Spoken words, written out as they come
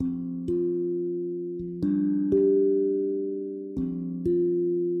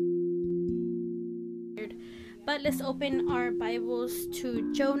But let's open our Bibles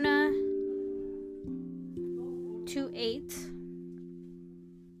to Jonah 2:8.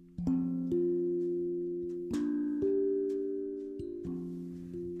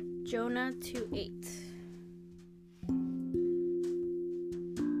 Jonah 2:8.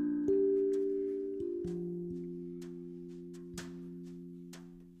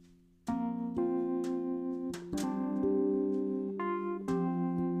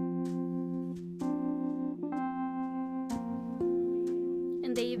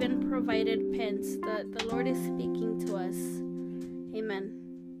 And they even provided pens. The Lord is speaking to us. Amen.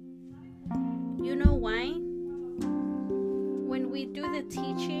 You know why? When we do the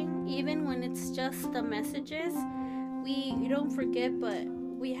teaching, even when it's just the messages, we don't forget, but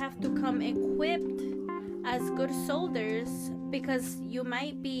we have to come equipped as good soldiers, because you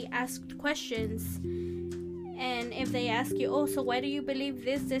might be asked questions, and if they ask you, oh, so why do you believe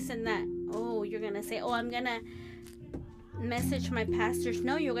this and that? Oh, you're gonna say, oh, I'm gonna message my pastors.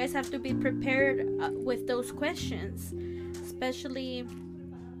 No, you guys have to be prepared with those questions, especially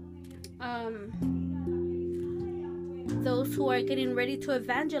those who are getting ready to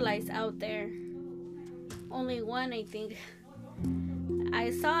evangelize out there. Only one, I think.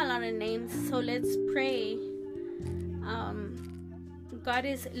 I saw a lot of names, so let's pray. God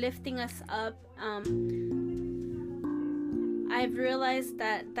is lifting us up. I've realized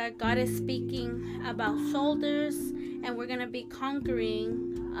that God is speaking about soldiers, and we're gonna be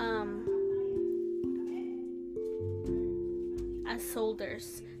conquering as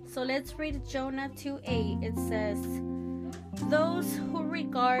soldiers. So let's read Jonah 2:8. It says, "Those who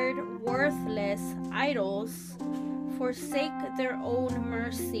regard worthless idols forsake their own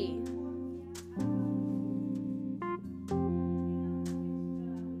mercy."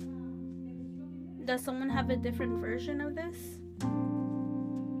 Does someone have a different version of this?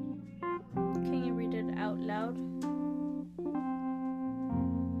 Can you read it out loud?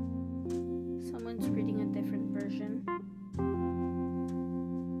 Someone's reading a different version.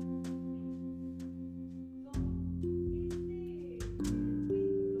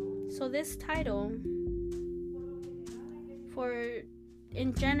 So this title,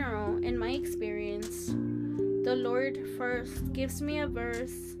 in general, in my experience, the Lord first gives me a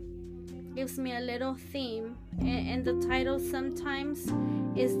verse, gives me a little theme, and the title sometimes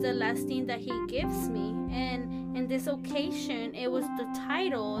is the last thing that He gives me. And in this occasion, it was the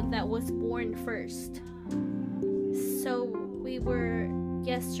title that was born first. So we were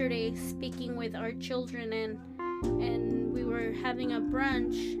yesterday speaking with our children, and we were having a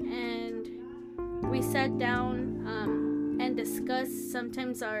brunch, and we sat down and discussed.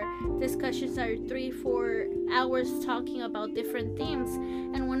 Sometimes our discussions are 3-4 hours talking about different themes,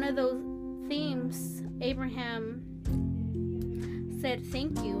 and one of those themes, Abraham said,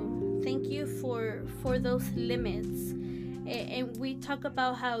 thank you for those limits. And we talk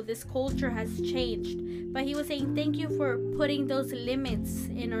about how this culture has changed, but he was saying thank you for putting those limits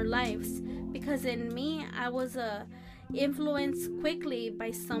in our lives, because in me, I was influenced quickly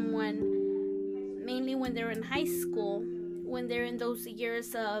by someone, mainly when they're in high school, when they're in those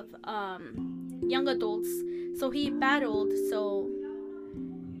years of young adults. So he battled, so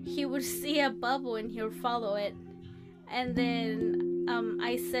he would see a bubble and he would follow it. And then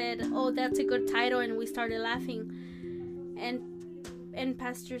I said, oh, that's a good title, and we started laughing. And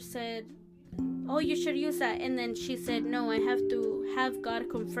pastor said, oh, you should use that. And then she said, no, I have to have God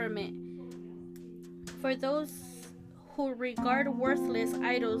confirm it. For those who regard worthless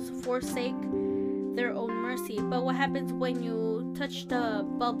idols forsake their own mercy. But what happens when you touch the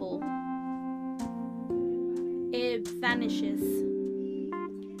bubble? It vanishes.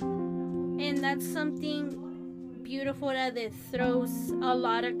 And that's something beautiful, that it throws a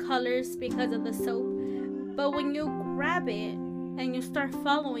lot of colors because of the soap. But when you grab it and you start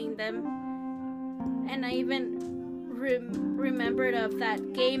following them, and I even remembered of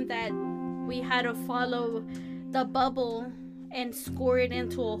that game that we had to follow the bubble and score it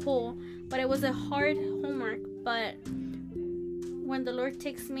into a hole, but it was a hard homework. But when the Lord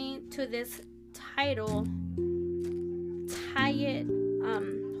takes me to this title, tie it,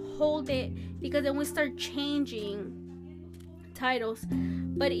 hold it, because then we start changing titles.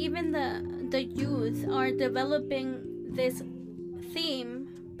 But even the youth are developing this theme,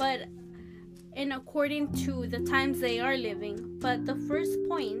 but in according to the times they are living. But the first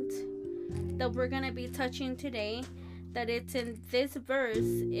point that we're going to be touching today, that it's in this verse,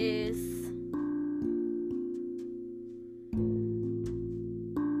 is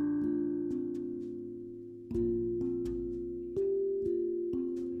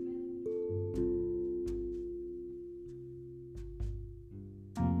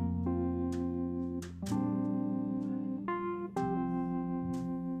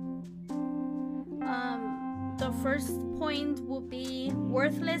first point will be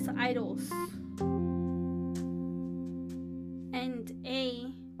worthless idols. And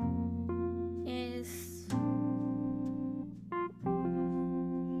A is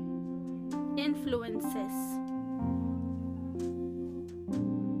influences.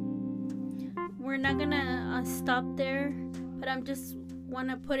 We're not gonna stop there, but I'm just want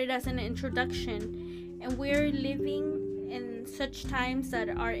to put it as an introduction. And we're living in such times that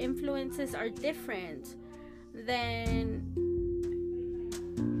our influences are different than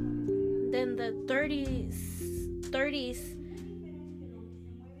the 30s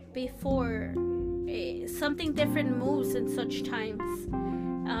before. Something different moves in such times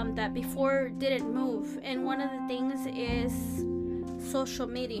that before didn't move, and one of the things is social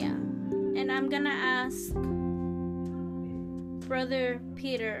media. And I'm gonna ask Brother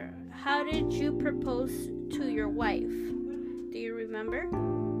Peter, how did you propose to your wife? Do you remember?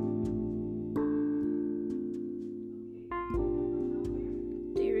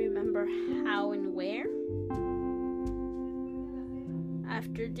 Do you remember how and where?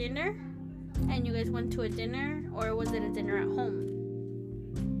 After dinner? And you guys went to a dinner, or was it a dinner at home?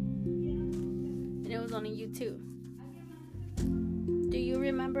 And it was only you two. Do you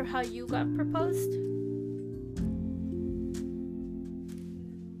remember how you got proposed?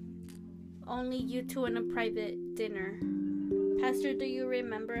 Only you two in a private dinner. Pastor, do you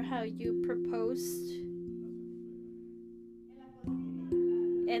remember how you proposed?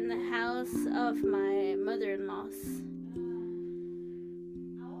 In the house of my mother-in-law's.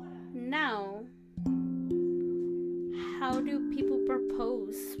 Now, how do people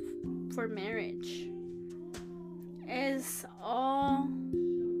propose for marriage? It's all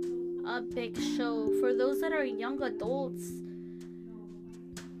a big show. For those that are young adults,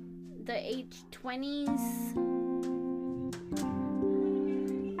 the age 20s,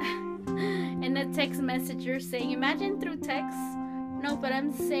 and a text message you're saying, imagine through text. No, but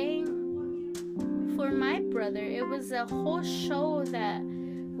I'm saying for my brother, it was a whole show that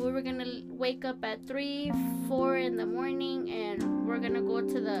we were gonna wake up at 3-4 in the morning, and we're gonna go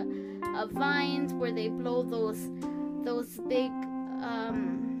to the vines where they blow those big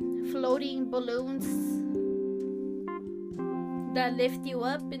floating balloons that lift you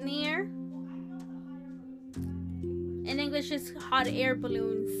up in the air. In English, it's hot air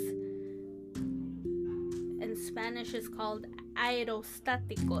balloons. In Spanish, it's called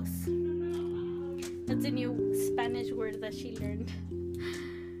aerostáticos. That's a new Spanish word that she learned.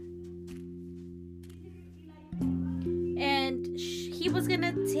 And he was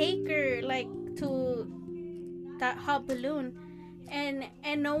gonna take her to that hot balloon, and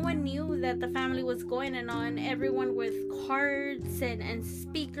no one knew that the family was going and all, and everyone with cards and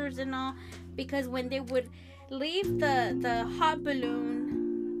speakers and all, because when they would leave the hot balloon,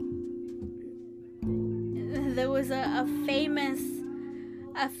 there was a famous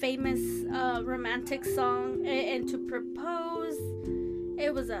romantic song, and to propose,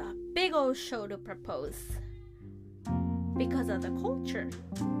 it was a big old show to propose because of the culture,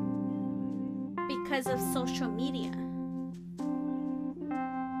 because of social media.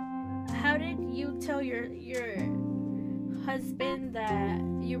 How did you tell your husband that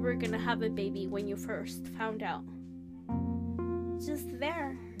you were gonna have a baby when you first found out? Just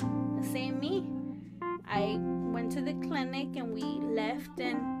there, same me. I went to the clinic and we left,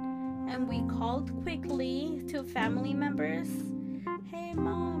 and we called quickly to family members. Hey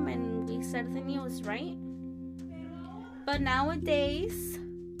mom, and we said the news, right? But nowadays,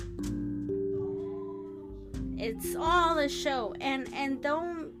 it's all a show, and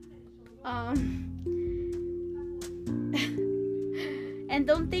don't and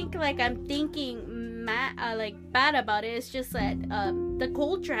don't think like I'm thinking bad about it. It's just that the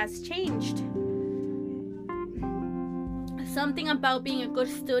culture has changed. Something about being a good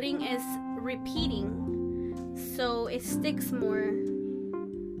student is repeating, so it sticks more.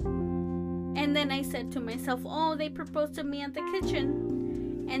 And then I said to myself, oh, they proposed to me at the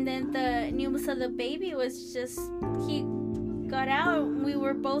kitchen. And then the news of the baby was just, he got out. We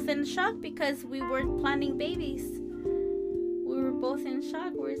were both in shock because we weren't planning babies. We were both in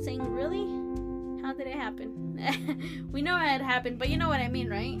shock. We were saying, really? How did it happen? We know it had happened, but you know what I mean,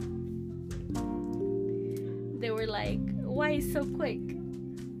 right? They were like, why so quick?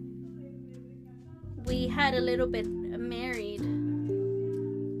 We had a little bit married,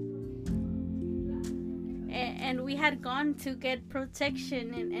 and we had gone to get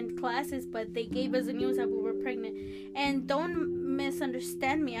protection and classes, but they gave us the news that we were pregnant. And don't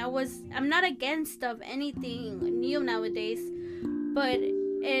misunderstand me, I'm not against of anything new nowadays, but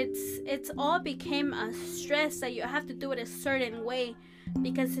it's all became a stress that you have to do it a certain way,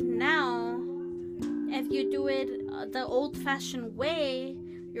 because now if you do it the old-fashioned way,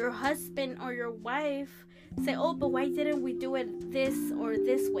 your husband or your wife say, oh, but why didn't we do it this or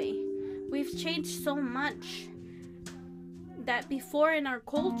this way? We've changed so much that before in our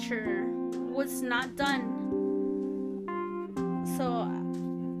culture was not done. So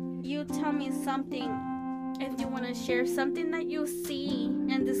you tell me something, if you want to share something that you see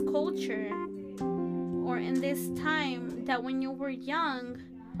in this culture or in this time that when you were young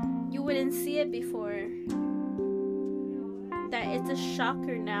you wouldn't see it before, that it's a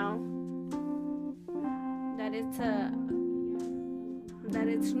shocker now, that it's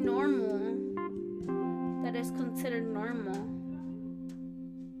normal, that it's considered normal.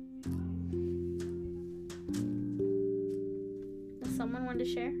 Does someone want to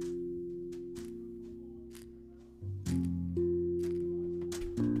share?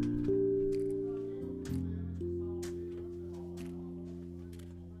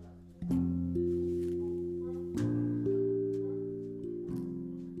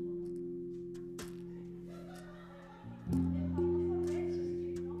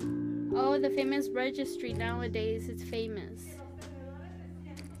 Oh, the famous registry nowadays is famous.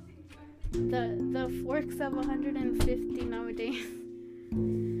 The forks of 150 nowadays.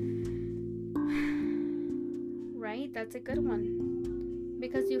 Right? That's a good one.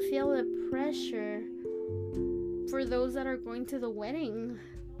 Because you feel the pressure for those that are going to the wedding.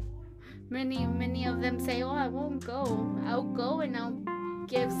 Many of them say, oh, I won't go. I'll go and I'll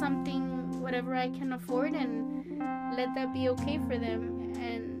give something, whatever I can afford, and let that be okay for them.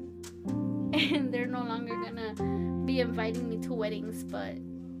 And they're no longer gonna be inviting me to weddings, but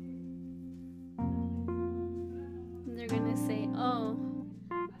they're gonna say, oh,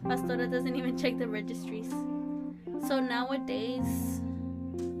 Pastora doesn't even check the registries. So nowadays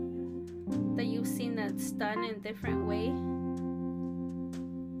that you've seen that's done in a different way,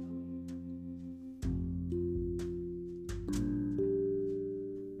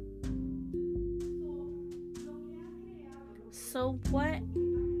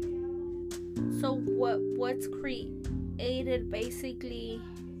 what's created basically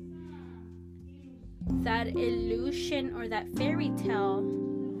that illusion or that fairy tale,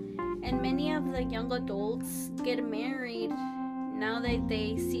 and many of the young adults get married now that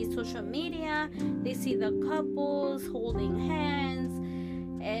they see social media, they see the couples holding hands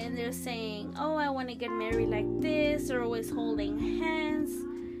and they're saying, oh, I want to get married like this, or always holding hands,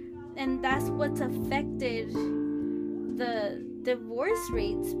 and that's what's affected the divorce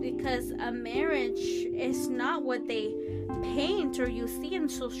rates, because a marriage is not what they paint or you see in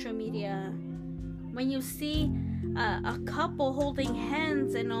social media. When you see a couple holding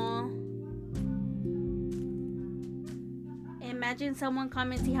hands and all, imagine someone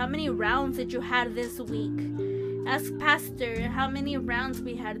commenting, how many rounds did you have this week? Ask Pastor how many rounds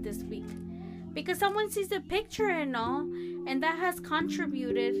we had this week, because someone sees the picture and all, and that has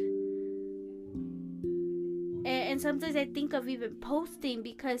contributed. And sometimes I think of even posting,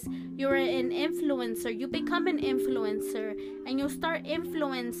 because you're an influencer. You become an influencer and you start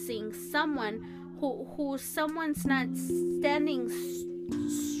influencing someone who someone's not standing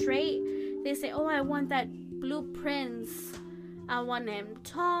straight. They say, oh, I want that blue prince. I want him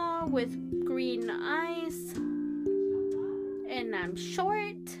tall with green eyes. And I'm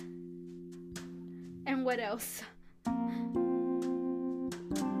short. And what else?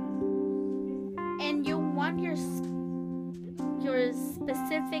 And you want your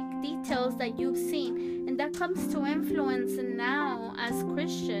specific details that you've seen, and that comes to influence now as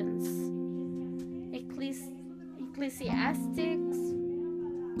Christians. Ecclesiastics,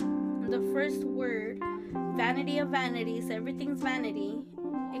 the first word, vanity of vanities, everything's vanity.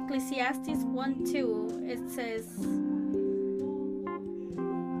 Ecclesiastes 1:2, it says,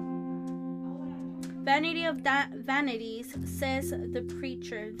 vanity of vanities, says the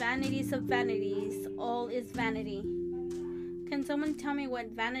preacher. Vanities of vanities, all is vanity. Can someone tell me what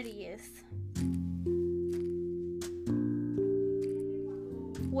vanity is?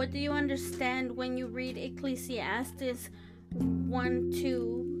 What do you understand when you read Ecclesiastes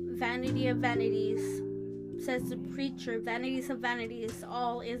 1:2? Vanity of vanities, says the preacher. Vanities of vanities,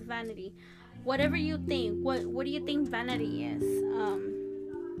 all is vanity. Whatever you think, what do you think vanity is?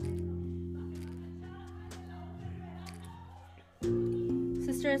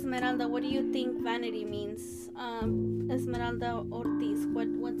 Sister Esmeralda, what do you think vanity means? Esmeralda Ortiz,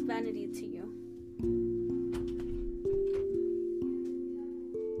 what's vanity to you?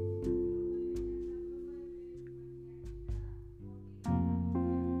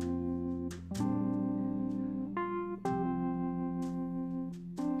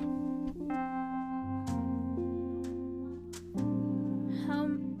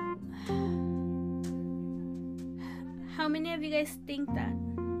 many of you guys think that?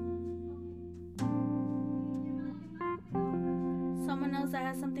 Someone else that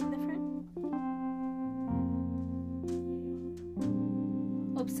has something different?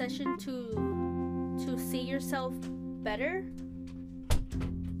 Obsession to see yourself better?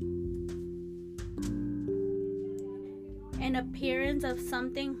 An appearance of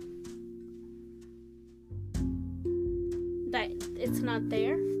something that it's not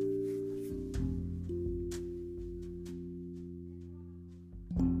there?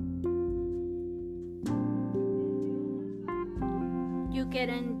 You get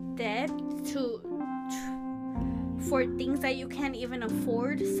in debt for things that you can't even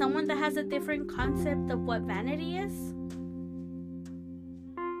afford. Someone that has a different concept of what vanity is.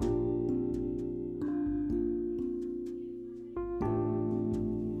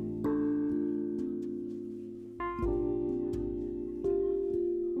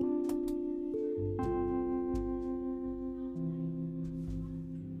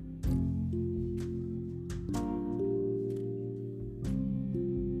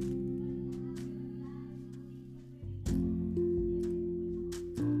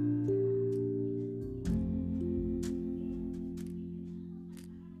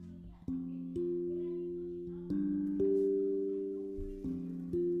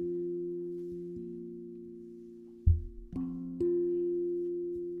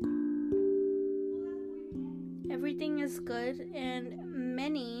 Everything is good, and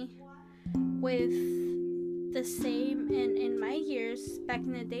many with the same in my years back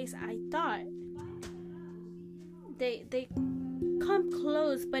in the days, I thought they come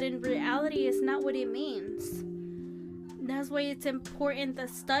close, but in reality it's not what it means. That's why it's important the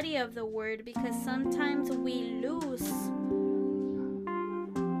study of the word, because sometimes we lose,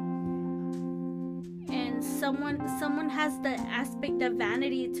 and someone has the aspect of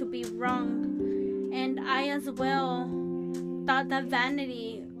vanity to be wrong. And I as well thought that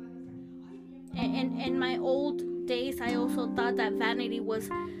vanity, in my old days, I also thought that vanity was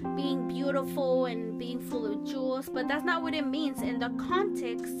being beautiful and being full of jewels, but that's not what it means in the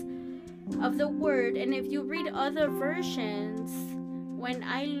context of the word. And if you read other versions, when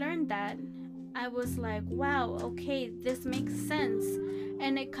I learned that, I was like, wow, okay, this makes sense.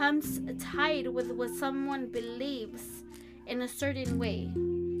 And it comes tied with what someone believes in a certain way.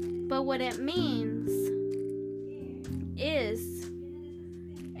 But what it means is,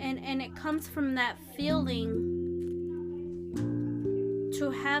 and it comes from that feeling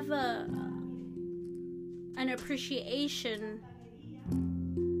to have an appreciation,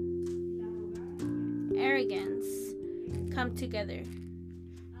 arrogance come together.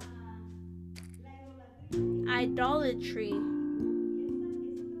 Idolatry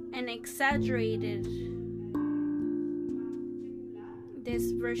and exaggerated.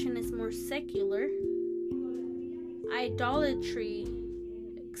 This version is more secular. Idolatry,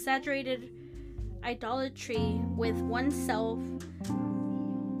 exaggerated idolatry with oneself,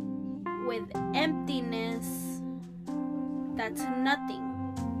 with emptiness that's nothing.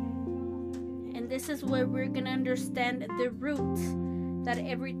 And this is where we're gonna understand the root, that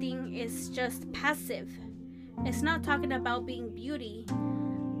everything is just passive. It's not talking about being beauty.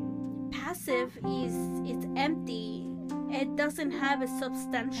 Passive is, it's empty. It doesn't have a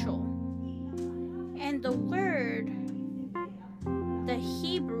substantial. And the word, the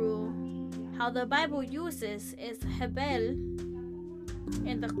Hebrew, how the Bible uses is hebel.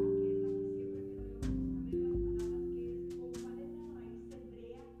 In the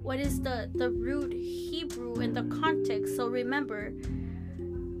what is the root Hebrew in the context? So remember,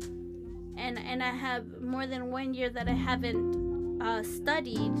 and I have more than 1 year that I haven't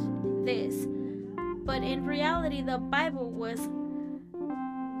studied this. But in reality, the Bible was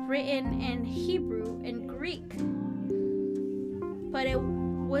written in Hebrew and Greek, but it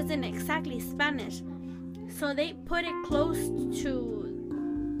wasn't exactly Spanish. So they put it close to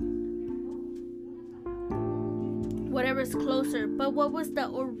whatever's closer. But what was the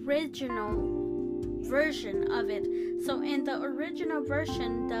original version of it? So in the original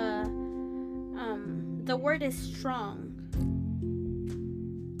version, the word is strong.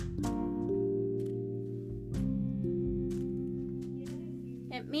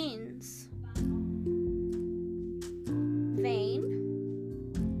 It means vain,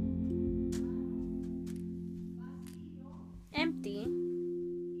 empty,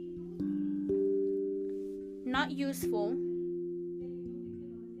 not useful,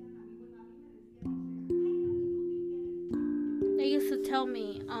 they used to tell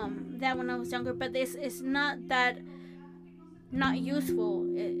me that when I was younger, but this is not that not useful,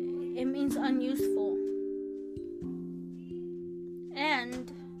 it means unuseful.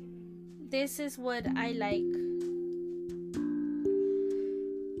 And this is what I like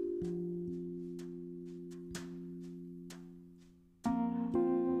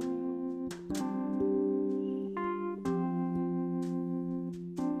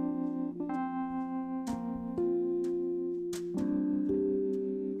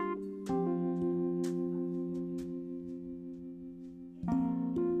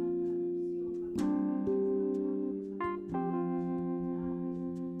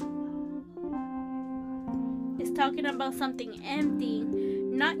talking about something empty,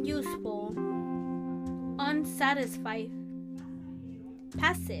 not useful, unsatisfied,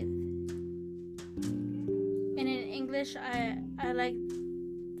 passive. And in English, I like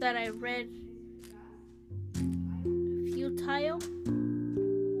that I read futile,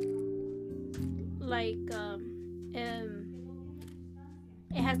 like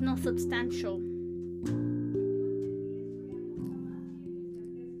it has no substantial.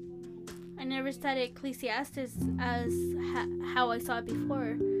 I never studied Ecclesiastes as how I saw it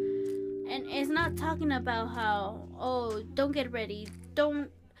before. And it's not talking about how, oh, don't get ready, don't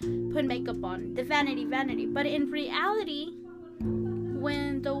put makeup on, the vanity. But in reality,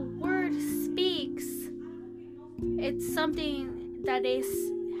 when the word speaks, it's something that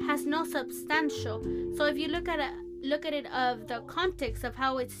has no substantial. So if you look at it of the context of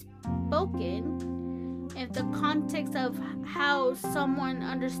how it's spoken, if the context of how someone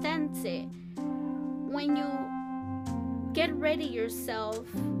understands it, when you get ready yourself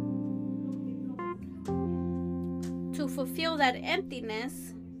to fulfill that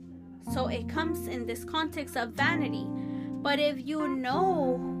emptiness, so it comes in this context of vanity. But if you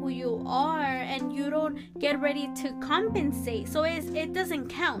know who you are and you don't get ready to compensate, so it doesn't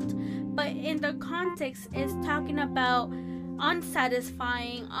count. But in the context, it's talking about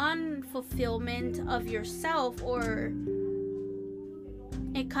unsatisfying, unfulfillment of yourself, or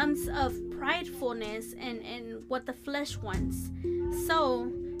it comes of pridefulness and what the flesh wants. So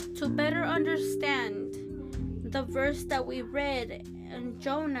to better understand the verse that we read in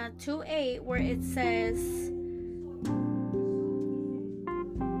Jonah 2:8, where it says,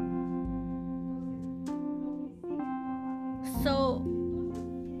 so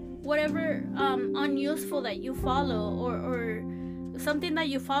whatever unuseful that you follow, or something that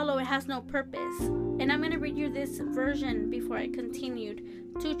you follow, it has no purpose. And I'm going to read you this version before I continued.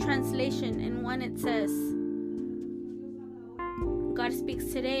 Two translation. In one it says, God speaks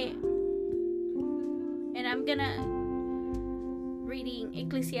today. And I'm gonna reading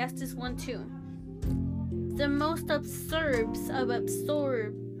Ecclesiastes 1:2. The most absurd.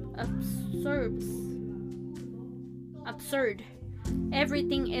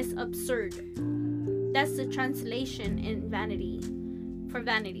 Everything is absurd. That's the translation in vanity, for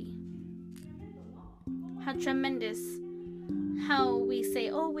vanity. How tremendous how we say,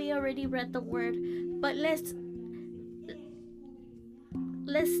 oh, we already read the word, but let's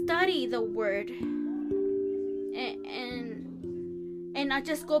study the word and not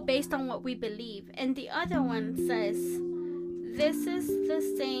just go based on what we believe. And the other one says, this is the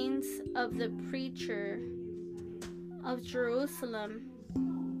sayings of the preacher of Jerusalem,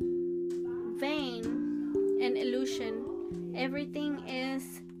 vain and illusion. Everything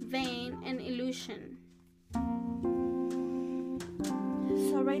is vain and illusion.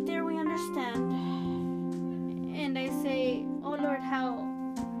 So right there we understand. And I say, oh Lord, how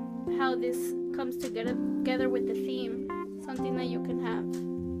this comes together with the theme, something that you can have.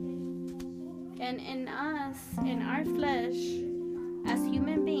 And in us, in our flesh, as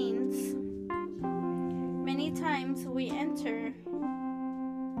human beings, many times we enter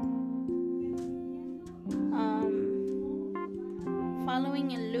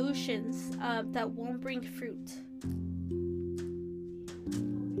following illusions that won't bring fruit.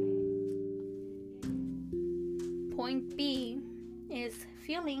 Point B is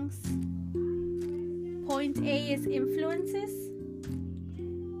feelings. Point A is influences.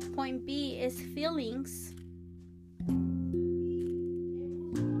 Point B is feelings.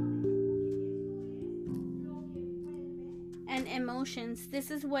 And emotions. This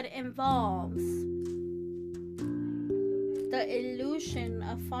is what involves the illusion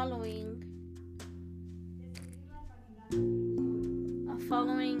of following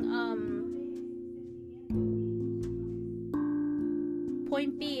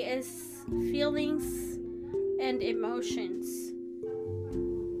point B is feelings and emotions.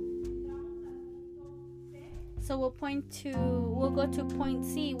 So we'll go to point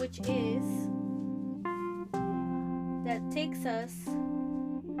C, which is that takes us,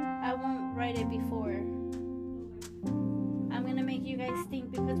 I won't write it before, I'm gonna make you guys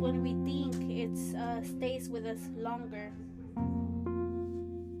think, because when we think, it stays with us longer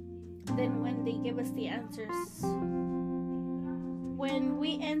than when they give us the answers. When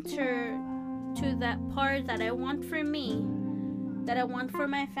we enter to that part that I want for me, that I want for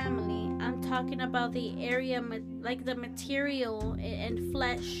my family, I'm talking about the area, like the material and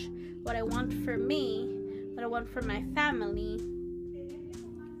flesh, what I want for me, what I want for my family,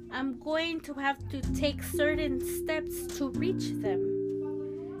 I'm going to have to take certain steps to reach them.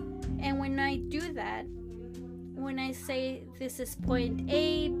 And when I do that, when I say this is point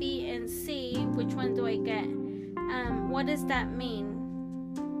A, B, and C, which one do I get? What does that mean?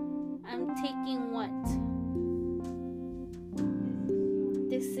 I'm taking what?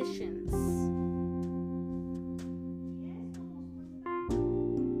 Decisions.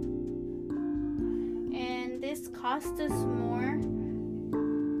 And this costs us more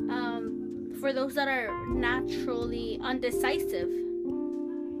for those that are naturally undecisive.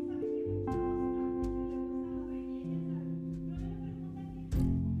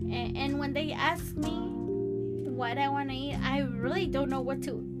 And when they ask me what I want to eat, I really don't know what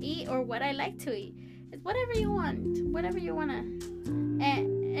to eat or what I like to eat. It's whatever you want, whatever you want to.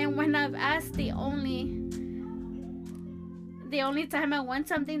 And when I've asked, the only time I want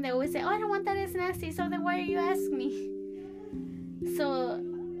something, they always say, oh, I don't want that, it's nasty. So then why are you asking me? So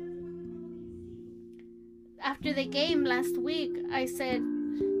after the game last week, I said,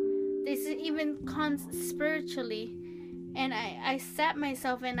 this even comes spiritually. And I sat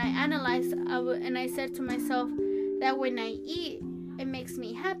myself and I analyzed, and I said to myself that when I eat, it makes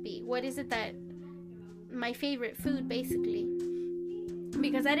me happy. What is it that, my favorite food basically?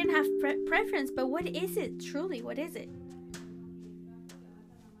 Because I didn't have preference, but what is it truly? What is it?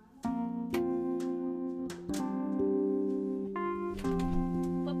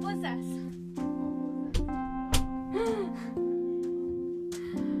 Pupusas.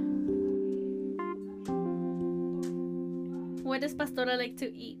 What does Pastora like to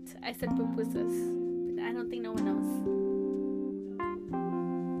eat? I said pupusas, but I don't think no one knows.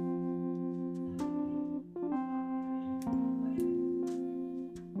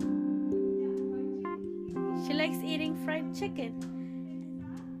 She likes eating fried chicken.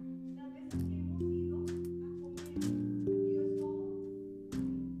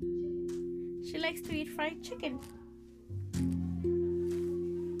 She likes to eat fried chicken.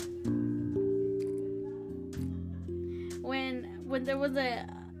 When there was a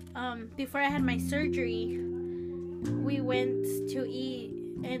before I had my surgery, we went to eat,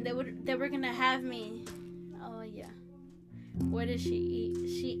 and they were gonna have me. Oh yeah, what did she eat?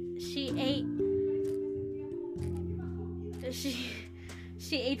 She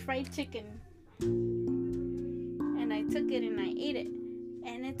ate fried chicken, and I took it and I ate it,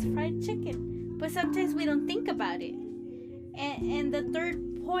 and it's fried chicken. But sometimes we don't think about it. And the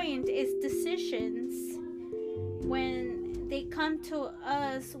third point is decisions. When they come to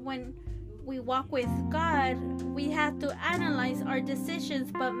us, when we walk with God, we have to analyze our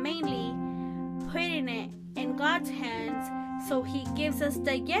decisions, but mainly putting it in God's hands, so He gives us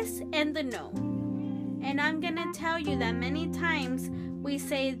the yes and the no. And I'm gonna tell you that many times we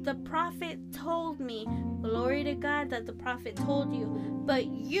say, the prophet told me. Glory to God that the prophet told you. But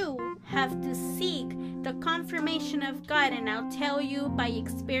you have to seek the confirmation of God. And I'll tell you by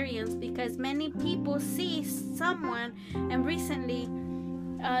experience, because many people see someone, and recently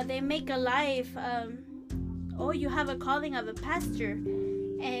they make a life, oh, you have a calling of a pastor.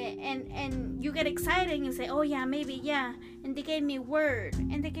 And you get excited and you say, oh yeah, maybe, yeah. And they gave me word.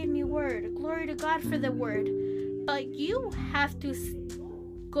 Glory to God for the word. But you have to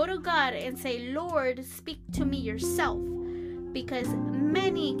go to God and say, Lord, speak to me yourself. Because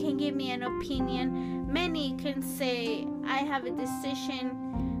many can give me an opinion. Many can say, I have a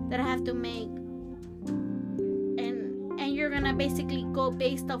decision that I have to make. And you're going to basically go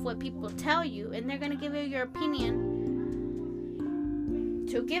based off what people tell you. And they're going to give you your opinion.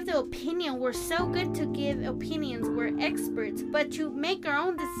 To give the opinion, we're so good to give opinions. We're experts. But to make our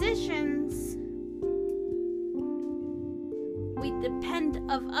own decisions, we depend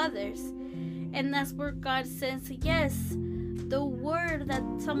of others. And that's where God says, yes, the word that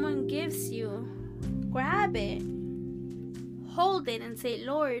someone gives you, grab it, hold it, and say,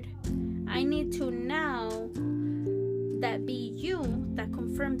 Lord, I need to now that be you that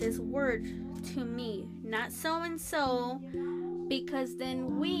confirm this word to me, not so and so. Because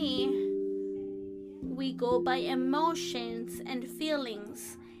then we go by emotions and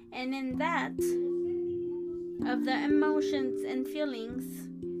feelings, and in that of the emotions and feelings,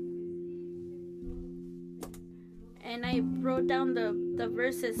 and I wrote down the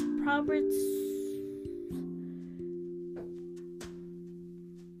verses.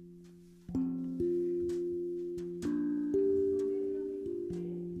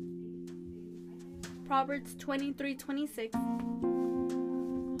 Proverbs 23:26.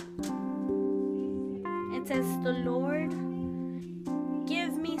 It says, the Lord,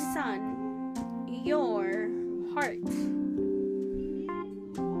 give me, son, your heart,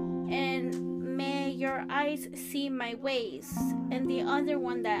 and may your eyes see my ways. And the other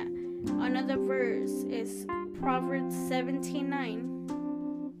one, that another verse, is Proverbs 17:9.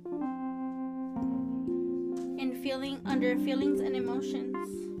 Under feelings and emotions.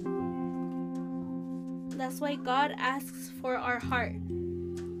 That's why God asks for our heart.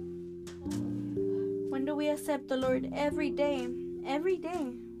 When do we accept the Lord? Every day. Every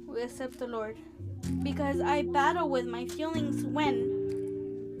day we accept the Lord. Because I battle with my feelings when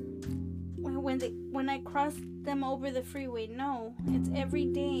I cross them over the freeway. No, it's every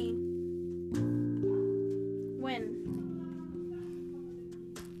day.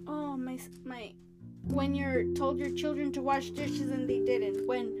 When you're told your children to wash dishes and they didn't.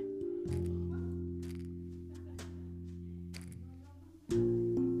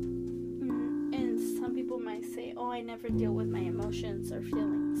 And some people might say, oh, I never deal with my emotions or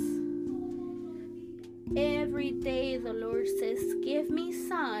feelings. Every day the Lord says, give me,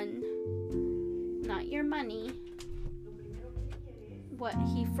 son, not your money. What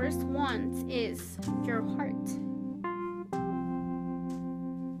he first wants is your heart.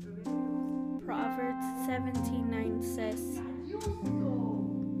 Proverbs 17:9 says,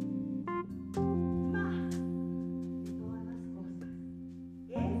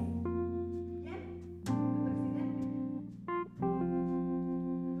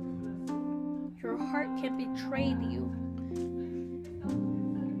 your heart can betray you.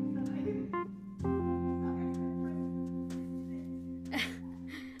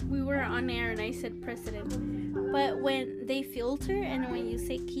 We were on air and I said president. But when they filter and when you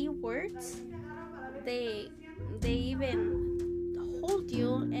say keywords, they even hold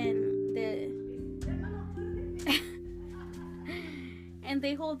you and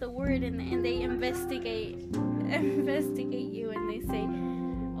they hold the word and they investigate you and they say,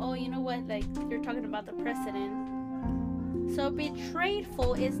 oh, you know what, like you're talking about the president. So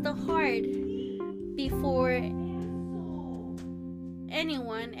betrayful is the heart before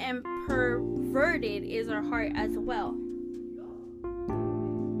anyone, and perverted is our heart as well.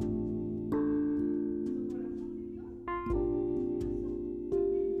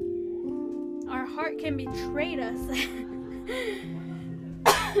 Our heart can betray us.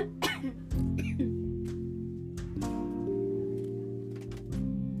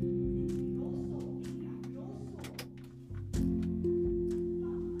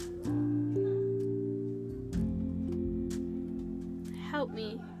 Help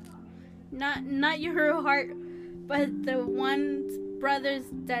me. Not your heart, but the ones, brothers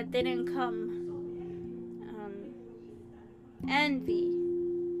that didn't come.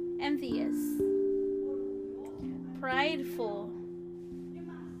 Envious, prideful.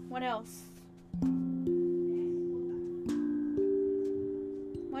 What else?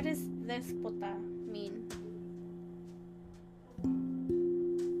 What does despota mean?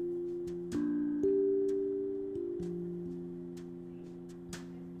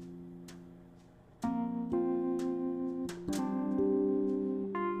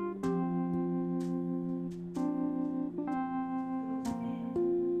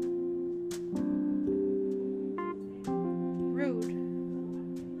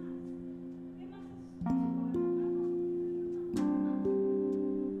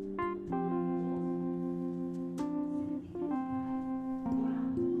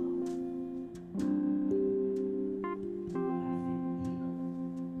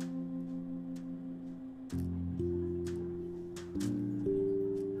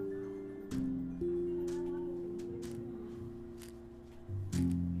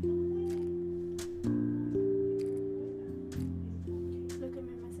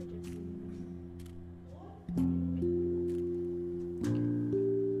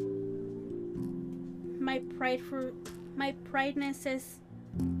 My prideness is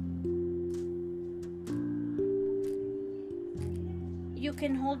you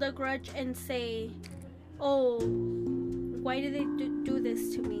can hold a grudge and say, oh, why did they do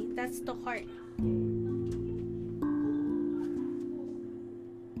this to me? That's the heart.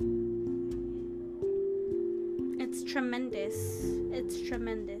 It's tremendous.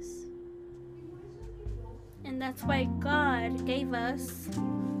 And that's why God gave us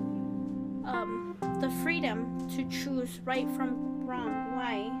the freedom to choose right from wrong.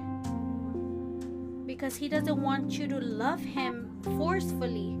 Why? Because he doesn't want you to love him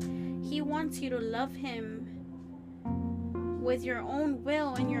forcefully. He wants you to love him with your own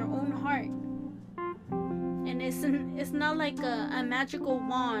will and your own heart. And it's not like a magical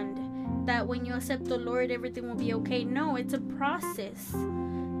wand that when you accept the Lord everything will be okay. No, it's a process.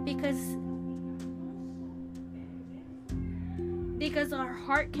 Because our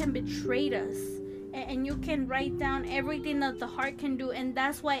heart can betray us. And you can write down everything that the heart can do. And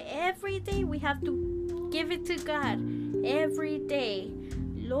that's why every day we have to give it to God. Every day.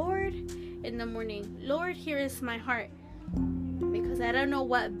 Lord, in the morning, Lord, here is my heart. Because I don't know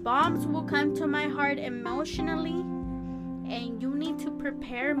what bombs will come to my heart emotionally. And you need to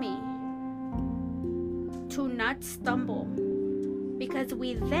prepare me. to not stumble, because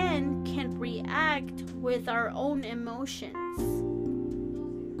we then can react with our own emotions.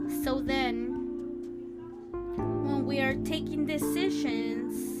 So then, when we are taking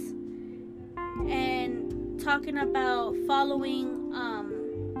decisions and talking about following,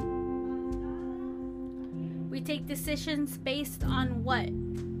 we take decisions based on what?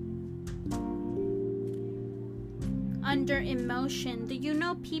 Under emotion. Do you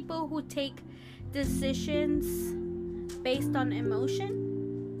know people who take decisions based on emotion?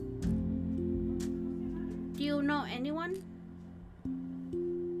 Do you know anyone?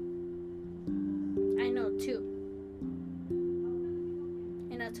 I know two.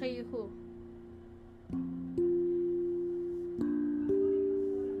 And I'll tell you who.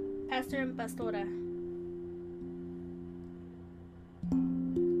 Pastor and Pastora.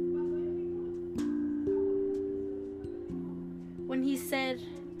 When he said,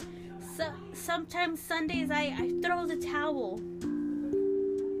 sometimes Sundays I throw the towel,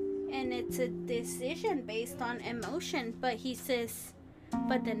 and it's a decision based on emotion. But he says,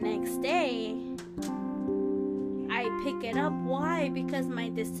 but the next day I pick it up. Why? Because my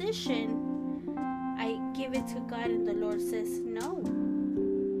decision, I give it to God, and the Lord says no.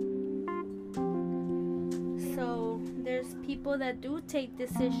 So there's people that do take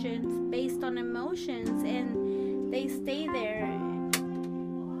decisions based on emotions, and they stay there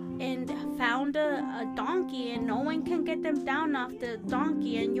and found a donkey, and no one can get them down off the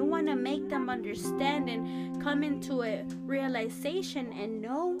donkey, and you want to make them understand and come into a realization, and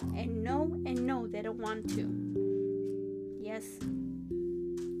no, they don't want to. Yes.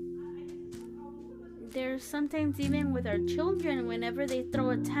 There's sometimes even with our children, whenever they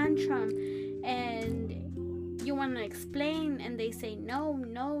throw a tantrum and you want to explain and they say no,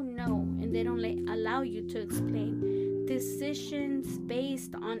 and they don't allow you to explain. Decisions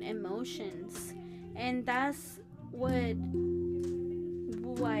based on emotions, and that's why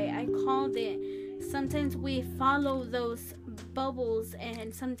I called it. Sometimes we follow those bubbles,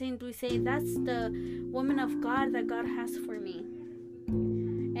 and sometimes we say that's the woman of God that God has for me,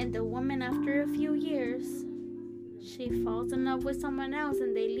 and the woman, after a few years, she falls in love with someone else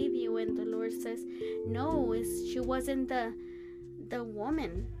and they leave you, and the Lord says no, she wasn't the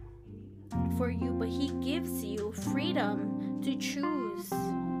woman for you, but He gives you freedom to choose.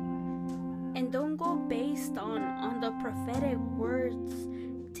 And don't go based on the prophetic words.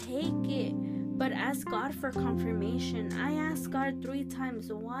 Take it, but ask God for confirmation. I asked God 3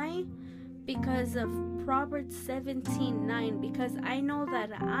 times. Why? Because of Proverbs 17:9. Because I know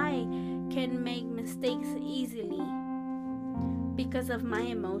that I can make mistakes easily because of my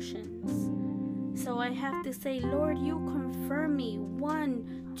emotions. So I have to say, Lord, you confirm me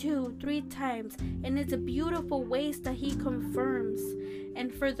 1, 2, 3 times. And it's a beautiful ways that He confirms.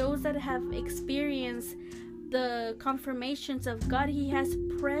 And for those that have experienced the confirmations of God, He has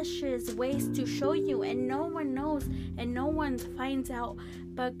precious ways to show you, and no one knows and no one finds out,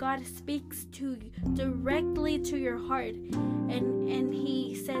 but God speaks to you directly to your heart, and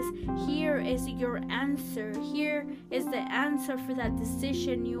He says, here is your answer. Here is the answer for that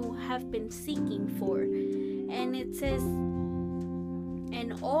decision you have been seeking for. And it says,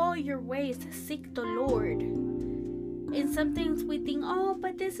 in all your ways seek the Lord. And some things we think, oh,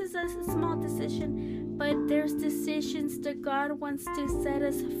 but this is a small decision. But there's decisions that God wants to set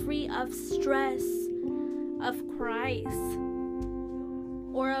us free of stress, of cries,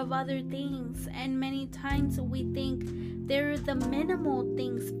 or of other things. And many times we think they're the minimal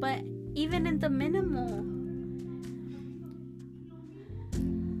things, but even in the minimal.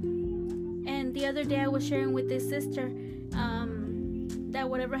 And the other day I was sharing with this sister that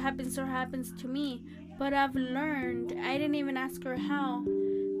whatever happens to her happens to me. But I've learned, I didn't even ask her how,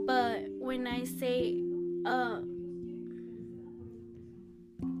 but when I say,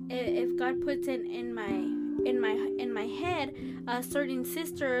 if God puts it in my head, a certain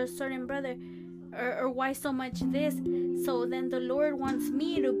sister or a certain brother, or why so much this, so then the Lord wants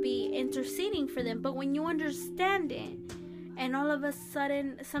me to be interceding for them. But when you understand it, and all of a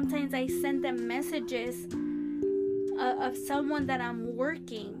sudden, sometimes I send them messages of someone that I'm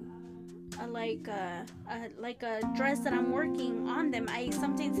working, like a dress that I'm working on them. I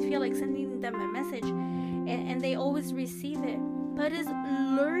sometimes feel like sending them a message, and they always receive it. But it's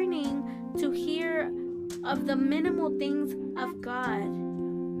learning to hear of the minimal things of God.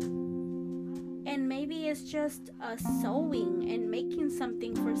 And maybe it's just a sewing and making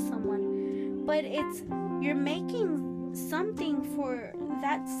something for someone, but it's you're making something for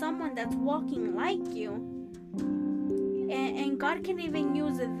that someone that's walking like you, and God can even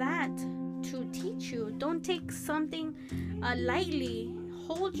use that to teach you. Don't take something lightly.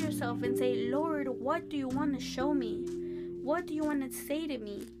 hold yourself and say, Lord, what do you want to show me? What do you want to say to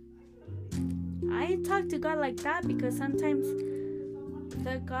me? I talk to God like that because sometimes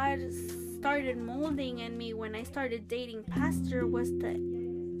the God started molding in me when I started dating Pastor was the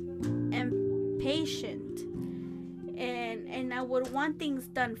impatient. And I would want things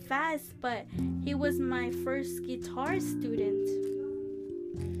done fast, but he was my first guitar student.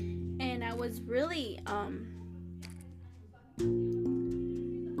 And I was really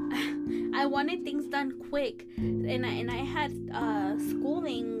I wanted things done quick, and I had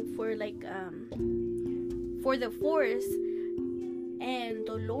schooling for for the force, and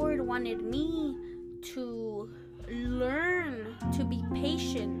the Lord wanted me to learn to be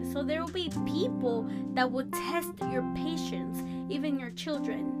patient. So there will be people that will test your patience, even your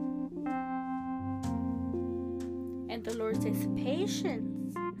children. And the Lord says,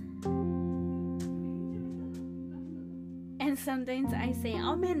 patience. And sometimes I say,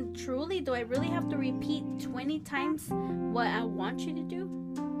 oh man, truly, do I really have to repeat 20 times what I want you to do?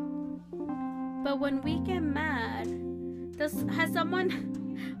 But when we get mad, has someone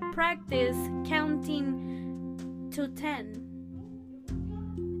practiced counting to 10?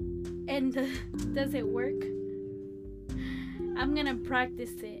 And does it work? I'm gonna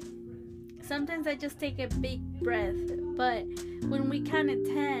practice it. Sometimes I just take a big breath, but when we count to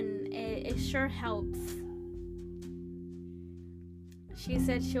 10, it sure helps. She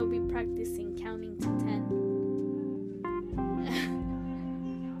said she'll be practicing counting to 10.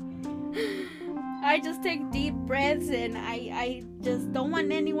 I just take deep breaths, and I just don't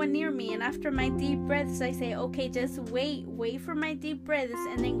want anyone near me. And after my deep breaths, I say, okay, just wait for my deep breaths,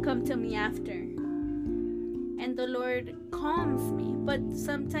 and then come to me after. And the Lord calms me. But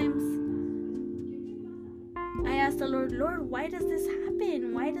sometimes I ask the Lord, why does this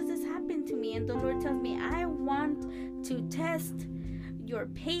happen? Why does this happen to me? And the Lord tells me, I want to test your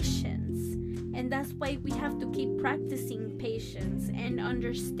patience. And that's why we have to keep practicing patience and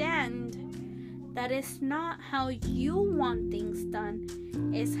understand that it's not how you want things done,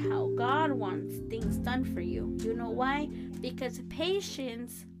 it's how God wants things done for you. You know why? Because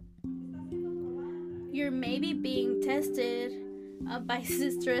patience, you're maybe being tested by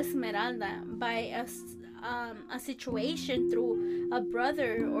Sister Esmeralda, by a situation through a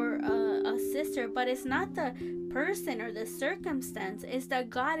brother or a sister, but it's not the person or the circumstance. It's that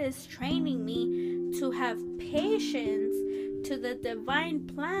God is training me to have patience to the divine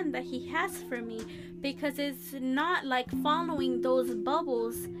plan that He has for me, because it's not like following those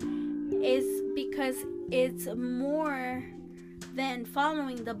bubbles. It's because it's more than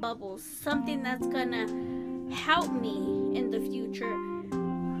following the bubbles, something that's gonna help me in the future.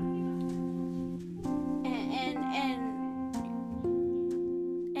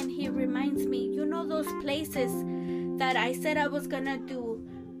 And He reminds me, you know those places that I said I was gonna do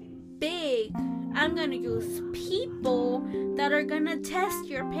big, I'm gonna use people that are gonna test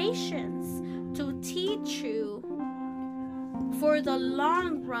your patience to teach you for the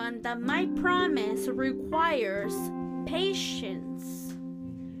long run that my promise requires patience.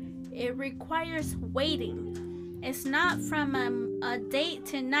 It requires waiting. It's not from a day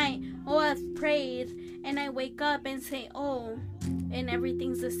to night. Oh, I've prayed and I wake up and say, oh, and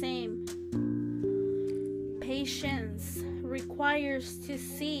everything's the same. Patience requires to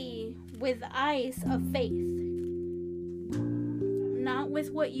see with eyes of faith, not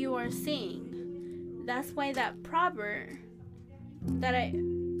with what you are seeing. That's why that proverb that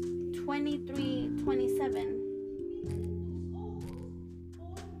 23:27.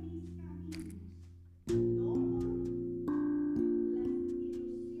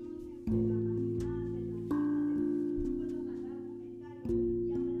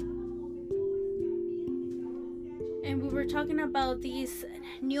 And we were talking about these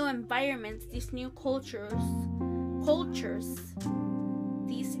new environments, these new cultures.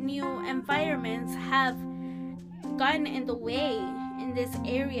 These new environments have gotten in the way in this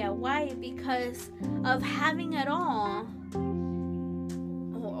area. Why? Because of having it all,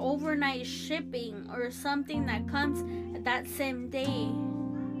 or overnight shipping, or something that comes that same day,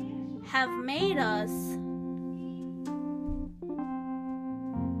 have made us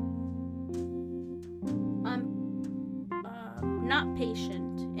not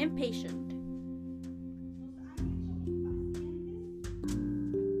impatient.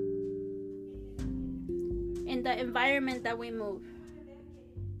 In the environment that we move.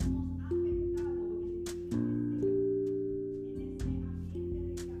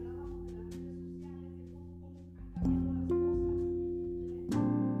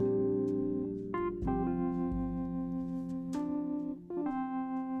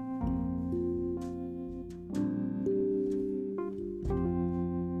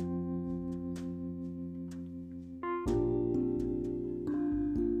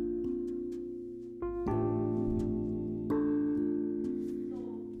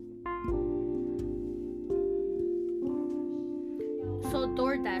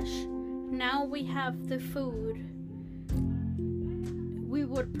 DoorDash. Now we have the food. We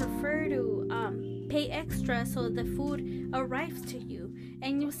would prefer to pay extra so the food arrives to you.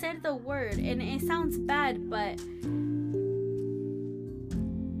 And you said the word, and it sounds bad, but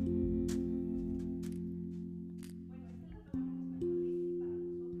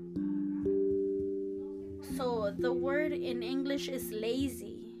so the word in English is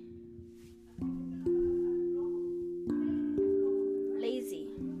lazy. Lazy.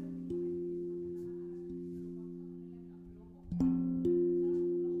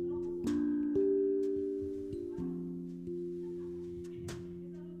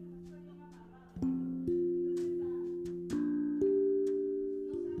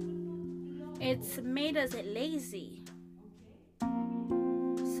 It's made us lazy.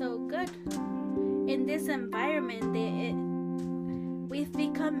 So good. In this environment, we've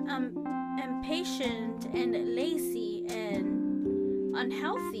become impatient and lazy and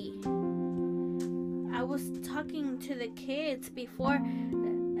unhealthy. I was talking to the kids before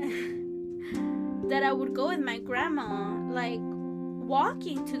that I would go with my grandma, like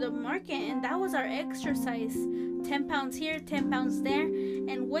walking to the market, and that was our exercise. 10 pounds here, 10 pounds there.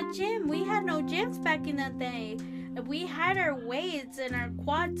 And what gym? We had no gyms back in the day. We had our weights, and our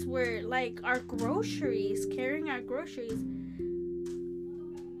quads were like our groceries, carrying our groceries.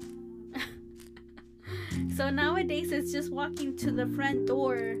 So nowadays it's just walking to the front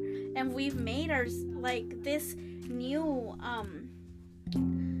door, and we've made ours like this new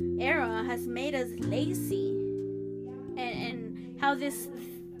era has made us lazy, and how these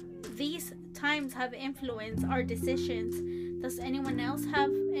times have influenced our decisions. Does anyone else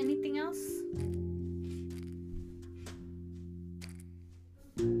have anything else?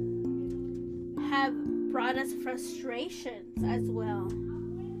 Have brought us frustrations as well.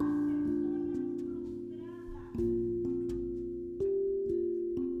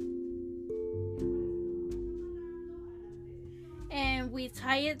 And we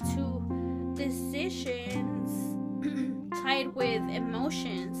tie it to decisions tied with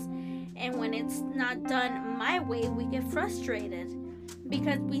emotions. And when it's not done my way, we get frustrated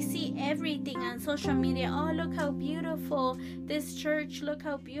because we see everything on social media. Oh, look how beautiful this church, look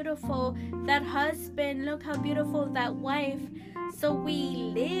how beautiful that husband, look how beautiful that wife. So we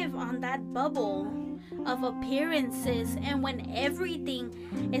live on that bubble of appearances, and when everything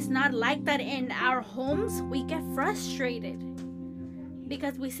is not like that in our homes, we get frustrated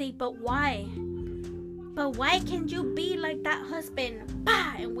because we say, but why? But why can't you be like that husband?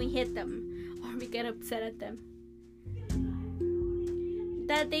 Bah! And we hit them, or we get upset at them.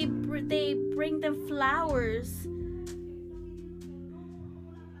 That they bring them flowers.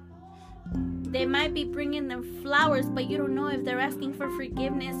 They might be bringing them flowers, but you don't know if they're asking for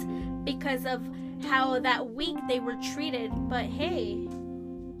forgiveness because of how that week they were treated. But hey,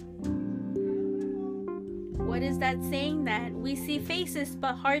 what is that saying? That we see faces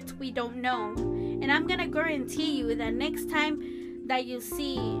but hearts we don't know. And I'm gonna guarantee you that next time that you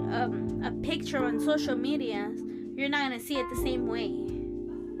see a picture on social media, you're not gonna see it the same way.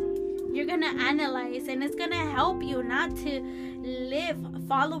 You're gonna analyze, and it's gonna help you not to live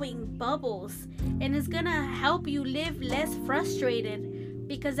following bubbles, and it's gonna help you live less frustrated,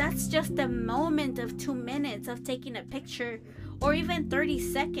 because that's just a moment of 2 minutes of taking a picture, or even 30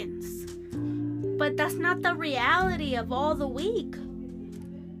 seconds. But that's not the reality of all the week.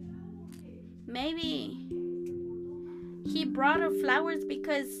 Maybe he brought her flowers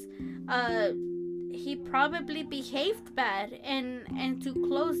because he probably behaved bad, and to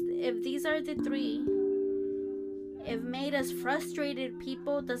close, if these are the three, it made us frustrated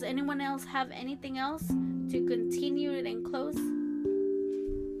people. Does anyone else have anything else to continue it and close?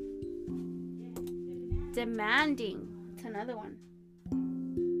 Demanding. It's another one.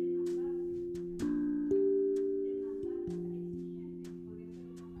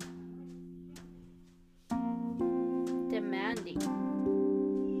 Demanding.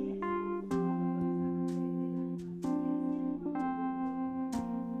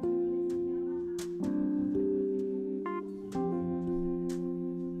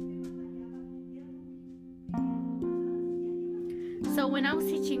 So when I was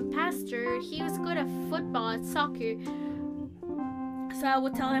teaching Pastor, he was good at football, at soccer. So I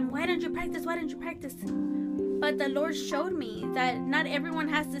would tell him, why don't you practice? Why don't you practice? But the Lord showed me that not everyone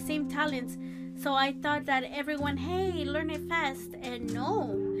has the same talents. So I thought that everyone, hey, learn it fast. And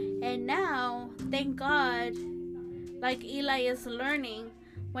no. And now, thank God, like Eli is learning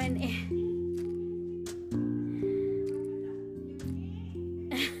when...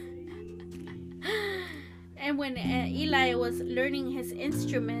 And when Eli was learning his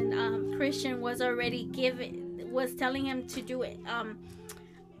instrument, Christian was already telling him to do it,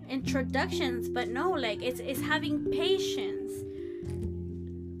 introductions, but no, like it's having patience.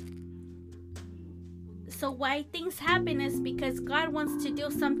 So why things happen is because God wants to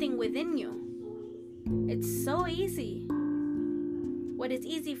do something within you. It's so easy. What is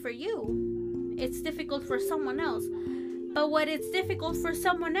easy for you, it's difficult for someone else. But what is difficult for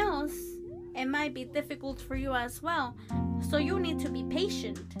someone else, it might be difficult for you as well. So you need to be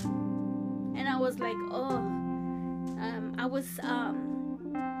patient. And I was like, I was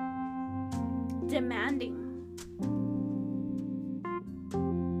demanding